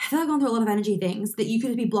 I feel like I've gone through a lot of energy things that you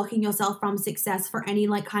could be blocking yourself from success for any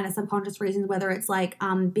like kind of subconscious reasons, whether it's like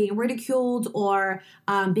being ridiculed or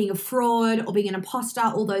being a fraud or being an imposter,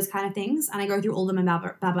 all those kind of things. And I go through all of them in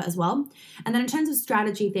Baba as well. And then in terms of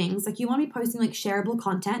strategy things, like you want to be posting like shareable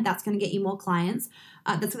content. That's going to get you more clients.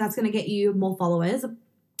 That's going to get you more followers.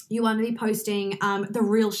 You want to be posting the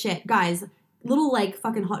real shit. Guys, little like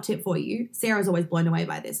fucking hot tip for you. Sarah's always blown away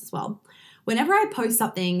by this as well. Whenever I post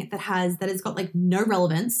something that has got like no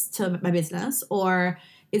relevance to my business or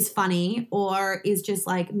is funny or is just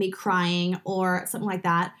like me crying or something like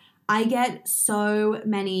that, I get so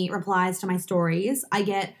many replies to my stories. I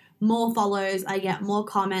get more follows, I get more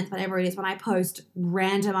comments, whatever it is, when I post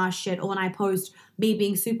random ass shit or when I post me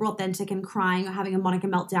being super authentic and crying or having a Monica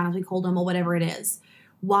meltdown, as we call them, or whatever it is.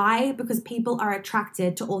 Why? Because people are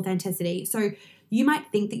attracted to authenticity. So you might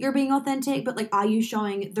think that you're being authentic, but like, are you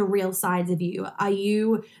showing the real sides of you? Are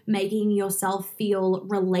you making yourself feel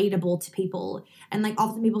relatable to people? And like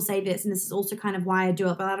often people say this, and this is also kind of why I do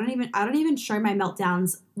it, but I don't even show my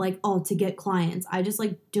meltdowns like, oh, to get clients. I just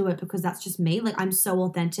like do it because that's just me. Like I'm so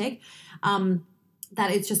authentic. That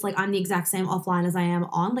it's just like I'm the exact same offline as I am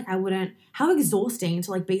on. Like I wouldn't, how exhausting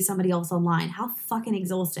to like be somebody else online. How fucking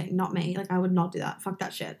exhausting, not me. Like I would not do that. Fuck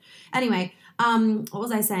that shit. Anyway, what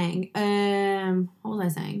was I saying? I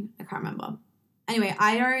can't remember. Anyway,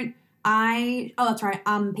 oh, that's right.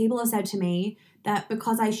 People have said to me that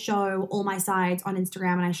because I show all my sides on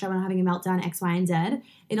Instagram and I show when I'm having a meltdown X, Y, and Z,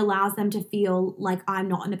 it allows them to feel like I'm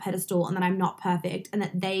not on a pedestal and that I'm not perfect and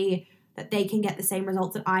that they can get the same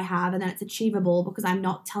results that I have and that it's achievable because I'm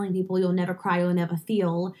not telling people you'll never cry, you'll never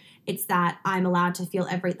feel. It's that I'm allowed to feel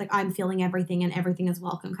I'm feeling everything and everything is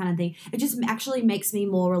welcome kind of thing. It just actually makes me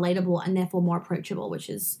more relatable and therefore more approachable, which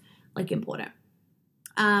is like important.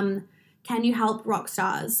 Can you help rock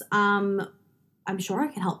stars? I'm sure I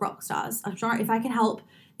can help rock stars. I'm sure if I can help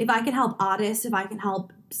artists, if I can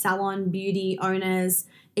help salon beauty owners,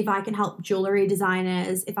 if I can help jewelry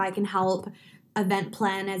designers, if I can help event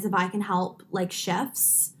planners, if I can help like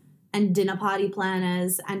chefs and dinner party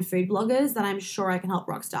planners and food bloggers, then I'm sure I can help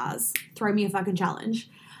rock stars. Throw me a fucking challenge.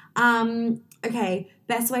 Okay,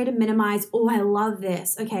 best way to minimize, oh, I love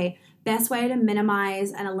this. Okay, best way to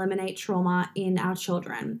minimize and eliminate trauma in our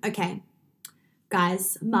children. Okay,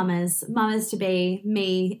 guys, mamas to be,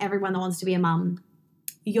 me, everyone that wants to be a mum.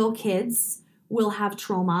 Your kids will have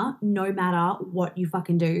trauma no matter what you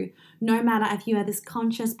fucking do. No matter if you are this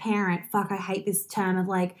conscious parent, fuck, I hate this term of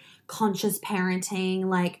like conscious parenting,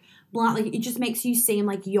 like it just makes you seem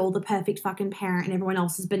like you're the perfect fucking parent and everyone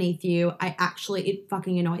else is beneath you. It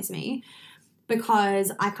fucking annoys me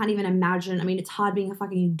because I can't even imagine, I mean, it's hard being a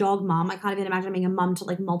fucking dog mom. I can't even imagine being a mum to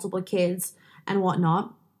like multiple kids and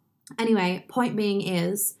whatnot. Anyway, point being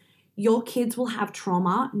is your kids will have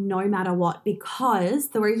trauma no matter what, because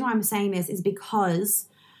the reason why I'm saying this is because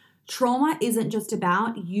trauma isn't just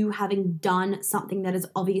about you having done something that is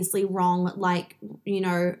obviously wrong, like,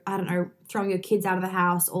 I don't know, throwing your kids out of the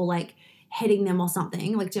house or like hitting them or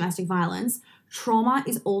something, like domestic violence. Trauma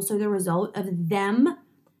is also the result of them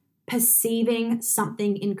perceiving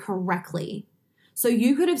something incorrectly. So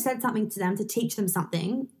you could have said something to them to teach them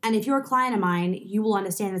something. And if you're a client of mine, you will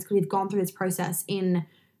understand this because we've gone through this process in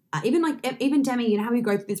even Demi, how we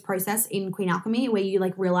go through this process in Queen Alchemy where you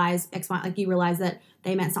like realize you realize that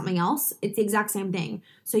they meant something else. It's the exact same thing.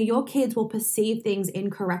 So your kids will perceive things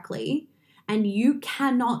incorrectly and you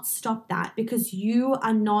cannot stop that because you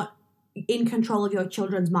are not in control of your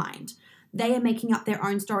children's mind. They are making up their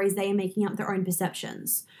own stories. They are making up their own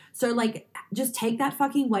perceptions. So like, just take that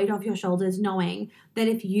fucking weight off your shoulders knowing that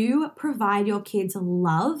if you provide your kids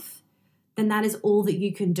love, then that is all that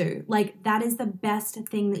you can do. Like, that is the best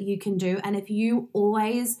thing that you can do. And if you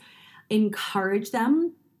always encourage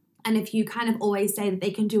them, and if you kind of always say that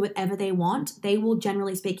they can do whatever they want, they will,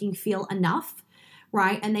 generally speaking, feel enough,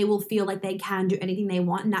 right? And they will feel like they can do anything they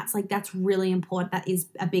want. And that's really important. That is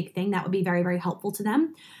a big thing. That would be very, very helpful to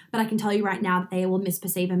them. But I can tell you right now that they will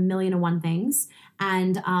misperceive a million and one things.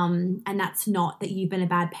 And that's not that you've been a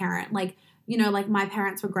bad parent. Like my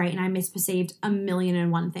parents were great and I misperceived a million and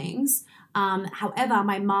one things. However,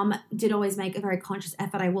 my mom did always make a very conscious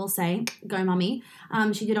effort, I will say, go mummy.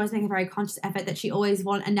 She did always make a very conscious effort that she always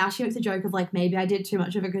wanted, and now she makes a joke of like, maybe I did too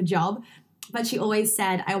much of a good job, but she always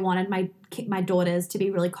said I wanted my daughters to be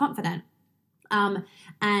really confident.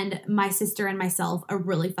 And my sister and myself are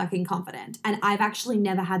really fucking confident. And I've actually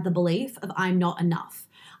never had the belief of I'm not enough.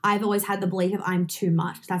 I've always had the belief of I'm too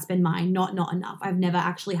much. That's been mine, not enough. I've never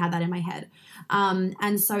actually had that in my head.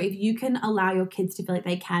 And so if you can allow your kids to feel like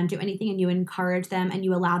they can do anything and you encourage them and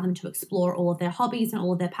you allow them to explore all of their hobbies and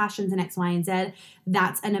all of their passions and X, Y, and Z,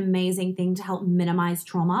 that's an amazing thing to help minimize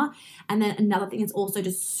trauma. And then another thing that's also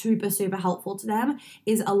just super, super helpful to them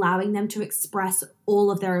is allowing them to express all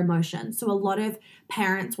of their emotions. So a lot of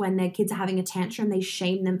parents, when their kids are having a tantrum, they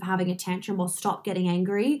shame them for having a tantrum or stop getting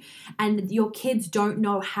angry. And your kids don't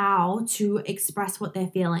know how to express what they're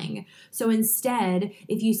feeling. So instead,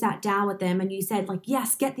 if you sat down with them and you said like,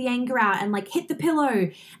 yes, get the anger out and like hit the pillow,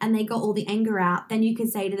 and they got all the anger out, then you could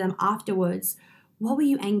say to them afterwards, what were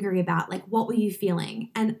you angry about? Like, what were you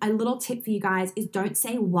feeling? And a little tip for you guys is don't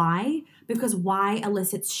say why, because why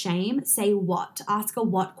elicits shame. Say what. Ask a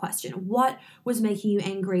what question. What was making you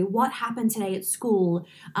angry? What happened today at school?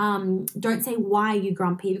 Don't say why are you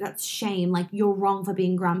grumpy, because that's shame. Like, you're wrong for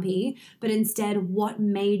being grumpy. But instead, what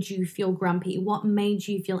made you feel grumpy? What made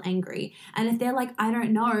you feel angry? And if they're like, I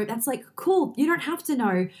don't know, that's like, cool. You don't have to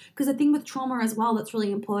know. Because the thing with trauma as well that's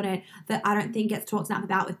really important that I don't think gets talked enough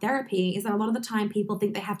about with therapy is that a lot of the time people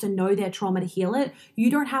think they have to know their trauma to heal it.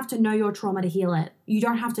 You don't have to know your trauma to heal it. You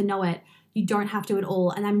don't have to know it. You don't have to at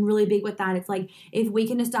all. And I'm really big with that. It's like, if we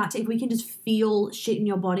can just feel shit in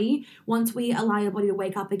your body, once we allow your body to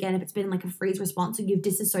wake up again, if it's been like a freeze response, so you've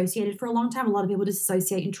disassociated for a long time, a lot of people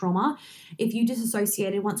disassociate in trauma. If you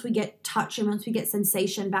disassociated, once we get touch and once we get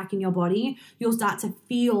sensation back in your body, you'll start to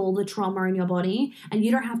feel the trauma in your body. And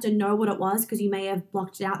you don't have to know what it was because you may have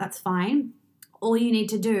blocked it out. That's fine. All you need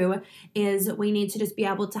to do is we need to just be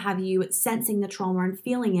able to have you sensing the trauma and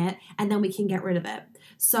feeling it, and then we can get rid of it.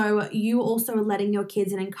 So you also letting your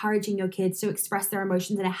kids and encouraging your kids to express their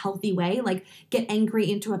emotions in a healthy way, like get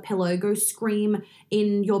angry into a pillow, go scream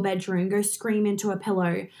in your bedroom, go scream into a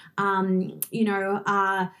pillow, come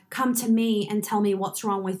to me and tell me what's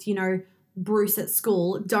wrong with, Bruce at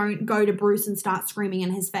school. Don't go to Bruce and start screaming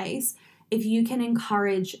in his face. If you can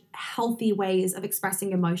encourage healthy ways of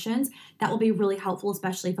expressing emotions, that will be really helpful,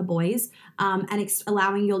 especially for boys.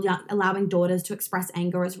 Allowing daughters to express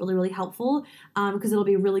anger is really, really helpful because it'll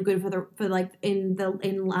be really good for later in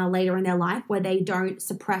their life where they don't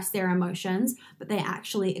suppress their emotions, but they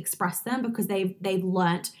actually express them because they've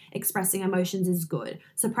learnt expressing emotions is good.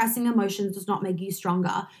 Suppressing emotions does not make you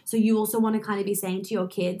stronger. So you also want to kind of be saying to your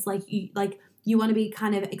kids, you want to be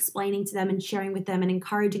kind of explaining to them and sharing with them and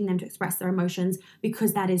encouraging them to express their emotions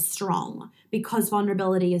because that is strong, because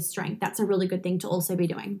vulnerability is strength. That's a really good thing to also be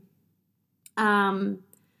doing. Okay,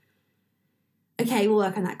 we'll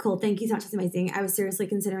work on that. Cool. Thank you so much. That's amazing. I was seriously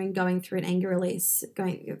considering going through an anger release,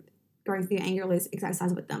 going through the anger release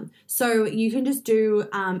exercise with them. So you can just do,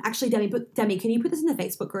 actually, Demi, can you put this in the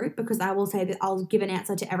Facebook group? Because I will say that I'll give an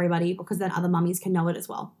answer to everybody because then other mummies can know it as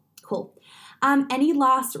well. Cool. Any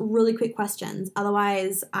last really quick questions?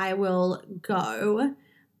 Otherwise, I will go.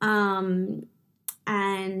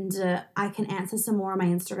 And I can answer some more on my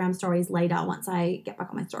Instagram stories later once I get back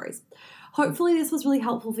on my stories. Hopefully this was really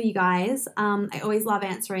helpful for you guys. I always love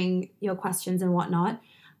answering your questions and whatnot.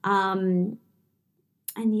 And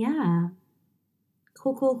yeah,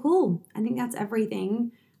 cool. I think that's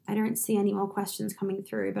everything. I don't see any more questions coming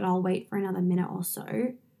through, but I'll wait for another minute or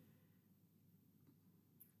so.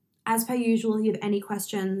 As per usual, if you have any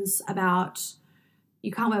questions about,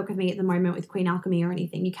 you can't work with me at the moment with Queen Alchemy or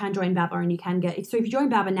anything, you can join Baba and you can get, so if you join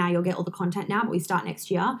Baba now, you'll get all the content now, but we start next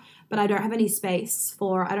year. But I don't have any space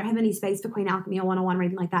for Queen Alchemy or one-on-one or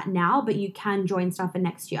anything like that now, but you can join stuff for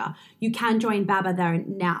next year. You can join Baba though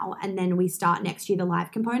now, and then we start next year, the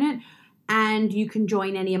live component. And you can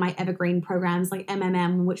join any of my evergreen programs like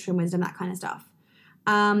MMM, Witchroom Wisdom, that kind of stuff.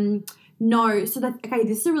 No, so okay,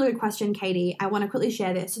 this is a really good question, Katie. I want to quickly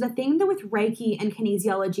share this. So the thing that with Reiki and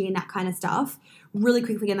kinesiology and that kind of stuff, really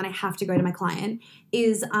quickly, and then I have to go to my client,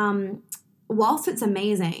 is whilst it's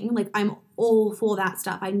amazing, like I'm all for that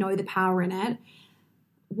stuff. I know the power in it.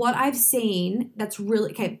 What I've seen that's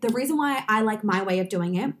really, okay, the reason why I like my way of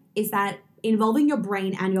doing it is that involving your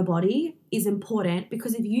brain and your body is important,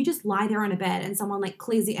 because if you just lie there on a bed and someone like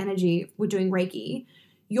clears the energy, we're doing Reiki,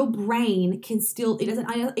 your brain can still, it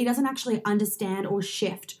doesn't actually understand or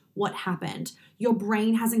shift what happened. Your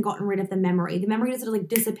brain hasn't gotten rid of the memory. The memory doesn't like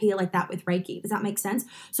disappear like that with Reiki. Does that make sense?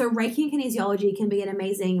 So Reiki and kinesiology can be an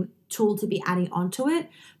amazing tool to be adding onto it,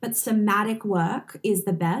 but somatic work is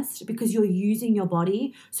the best because you're using your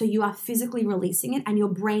body. So you are physically releasing it and your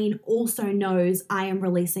brain also knows I am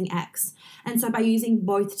releasing X. And so by using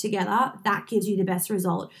both together, that gives you the best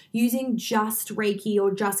result. Using just Reiki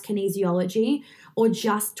or just kinesiology or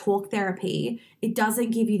just talk therapy, it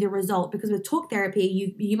doesn't give you the result, because with talk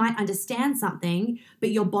therapy, you might understand something,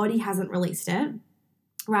 but your body hasn't released it,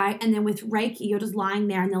 right? And then with Reiki, you're just lying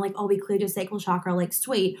there and they're like, oh, we cleared your sacral chakra, like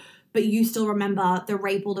sweet, but you still remember the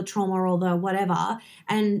rape or the trauma or the whatever.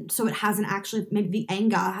 And so it hasn't actually, maybe the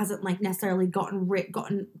anger hasn't like necessarily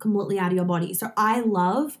gotten completely out of your body. So I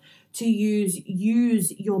love to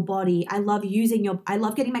use your body. I love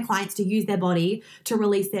getting my clients to use their body to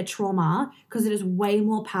release their trauma, because it is way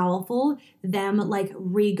more powerful them like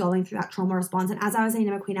going through that trauma response. And as I was saying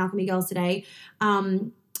to my Queen Alchemy girls today,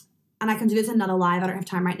 and I can do this in another live, I don't have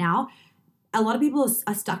time right now. A lot of people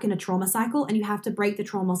are stuck in a trauma cycle, and you have to break the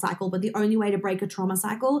trauma cycle. But the only way to break a trauma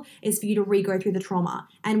cycle is for you to re-go through the trauma.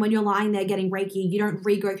 And when you're lying there getting Reiki, you don't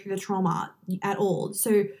re-go through the trauma at all.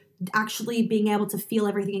 So actually being able to feel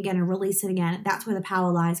everything again and release it again, that's where the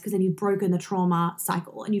power lies, because then you've broken the trauma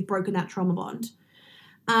cycle and you've broken that trauma bond.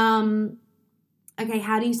 Okay,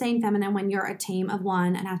 how do you stay in feminine when you're a team of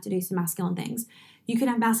one and have to do some masculine things? You can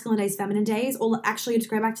have masculine days, feminine days, or actually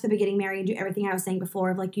just go back to the beginning, Mary, and do everything I was saying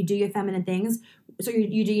before of like you do your feminine things. So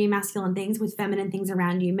you do your masculine things with feminine things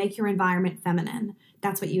around you. Make your environment feminine.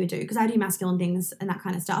 That's what you would do. Because I do masculine things and that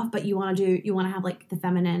kind of stuff, but you want to have like the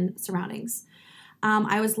feminine surroundings.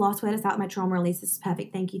 I was lost where to start my trauma release. This is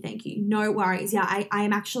perfect. Thank you. No worries. Yeah,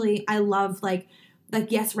 I love like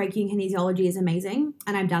yes, Reiki and kinesiology is amazing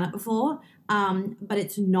and I've done it before. But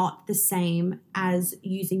it's not the same as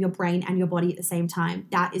using your brain and your body at the same time.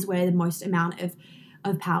 That is where the most amount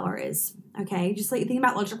of power is. Okay, just like think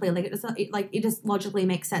about logically, like it just logically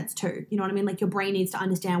makes sense too. You know what I mean? Like your brain needs to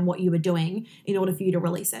understand what you were doing in order for you to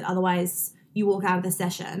release it. Otherwise, you walk out of the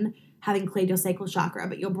session having cleared your sacral chakra,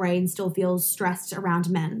 but your brain still feels stressed around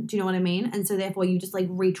men. Do you know what I mean? And so therefore you just like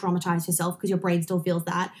re-traumatize yourself because your brain still feels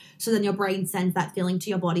that. So then your brain sends that feeling to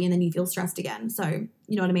your body and then you feel stressed again. So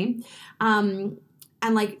you know what I mean?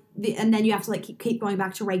 And then you have to like keep going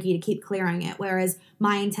back to Reiki to keep clearing it. Whereas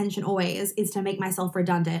my intention always is to make myself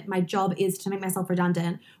redundant. My job is to make myself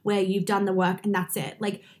redundant, where you've done the work and that's it.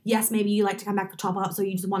 Like, yes, maybe you like to come back to top up, so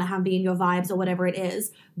you just want to be in your vibes or whatever it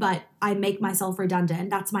is. But I make myself redundant.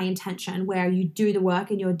 That's my intention, where you do the work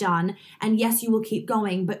and you're done. And yes, you will keep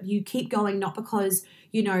going, but you keep going not because,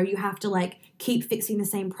 you know, you have to like keep fixing the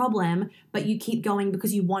same problem, but you keep going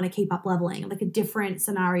because you want to keep up leveling, like a different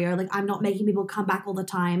scenario. Like I'm not making people come back all the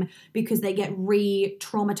time because they get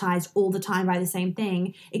re-traumatized all the time by the same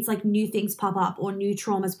thing. It's like new things pop up or new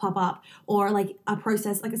traumas pop up, or like a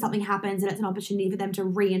process, like something happens and it's an opportunity for them to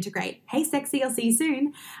reintegrate. Hey, sexy, I'll see you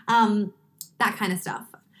soon. That kind of stuff.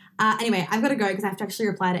 Anyway, I've got to go because I have to actually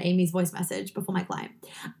reply to Amy's voice message before my client.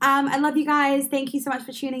 I love you guys. Thank you so much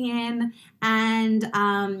for tuning in. And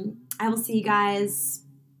I will see you guys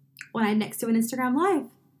when I'm next to an Instagram Live.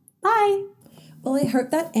 Bye. Well, I hope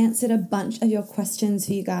that answered a bunch of your questions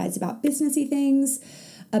for you guys about businessy things,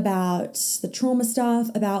 about the trauma stuff,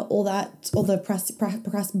 about all that, all the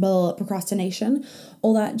procrastination,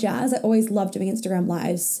 all that jazz. I always love doing Instagram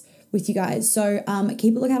Lives with you guys. So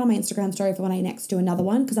keep a lookout on my Instagram story for when I next do another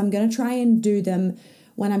one, because I'm going to try and do them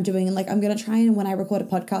when I'm doing, like, I'm going to try and when I record a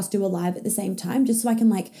podcast, do a live at the same time, just so I can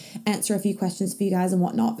like answer a few questions for you guys and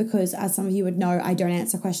whatnot, because as some of you would know, I don't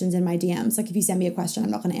answer questions in my DMs. Like if you send me a question,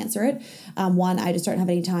 I'm not going to answer it. One, I just don't have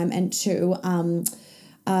any time. And two,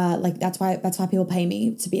 like that's why people pay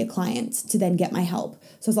me to be a client, to then get my help.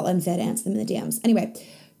 So it's not unfair to answer them in the DMs. Anyway,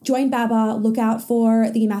 join Baba, look out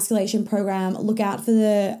for the emasculation program, look out for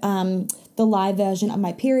the live version of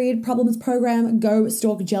my period problems program. Go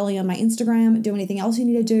stalk Jelly on my Instagram, do anything else you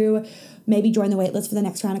need to do. Maybe join the waitlist for the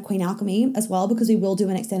next round of Queen Alchemy as well, because we will do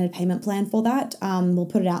an extended payment plan for that. We'll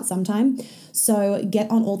put it out sometime. So get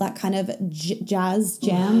on all that kind of jam.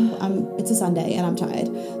 It's a Sunday and I'm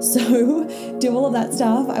tired. So do all of that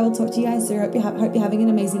stuff. I will talk to you guys soon. Hope you're having an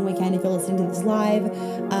amazing weekend if you're listening to this live.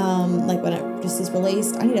 Like when it just is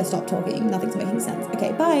released. I need to stop talking. Nothing's making sense.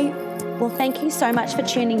 Okay, bye. Well, thank you so much for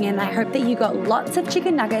tuning in. I hope that you got lots of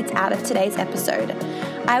chicken nuggets out of today's episode.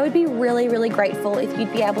 I would be really, really grateful if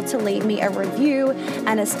you'd be able to leave me a review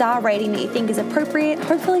and a star rating that you think is appropriate,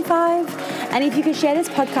 hopefully 5. And if you could share this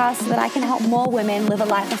podcast so that I can help more women live a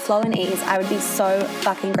life of flow and ease, I would be so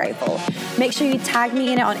fucking grateful. Make sure you tag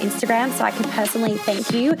me in it on Instagram so I can personally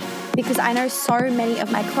thank you, because I know so many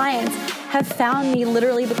of my clients have found me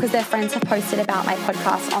literally because their friends have posted about my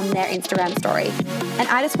podcast on their Instagram story. And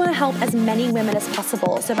I just want to help as many women as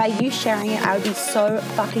possible. So by you sharing it, I would be so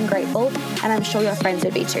fucking grateful. And I'm sure your friends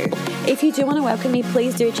would be too. If you do want to work with me,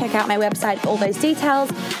 please do check out my website for all those details.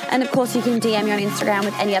 And of course, you can DM me on Instagram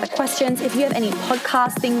with any other questions. If you have any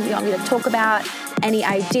podcast things you want me to talk about, any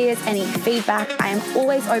ideas, any feedback, I am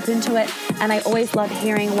always open to it. And I always love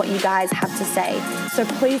hearing what you guys have to say. So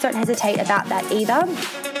please don't hesitate about that either.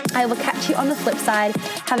 I will catch you on the flip side.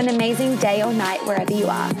 Have an amazing day or night wherever you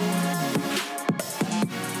are.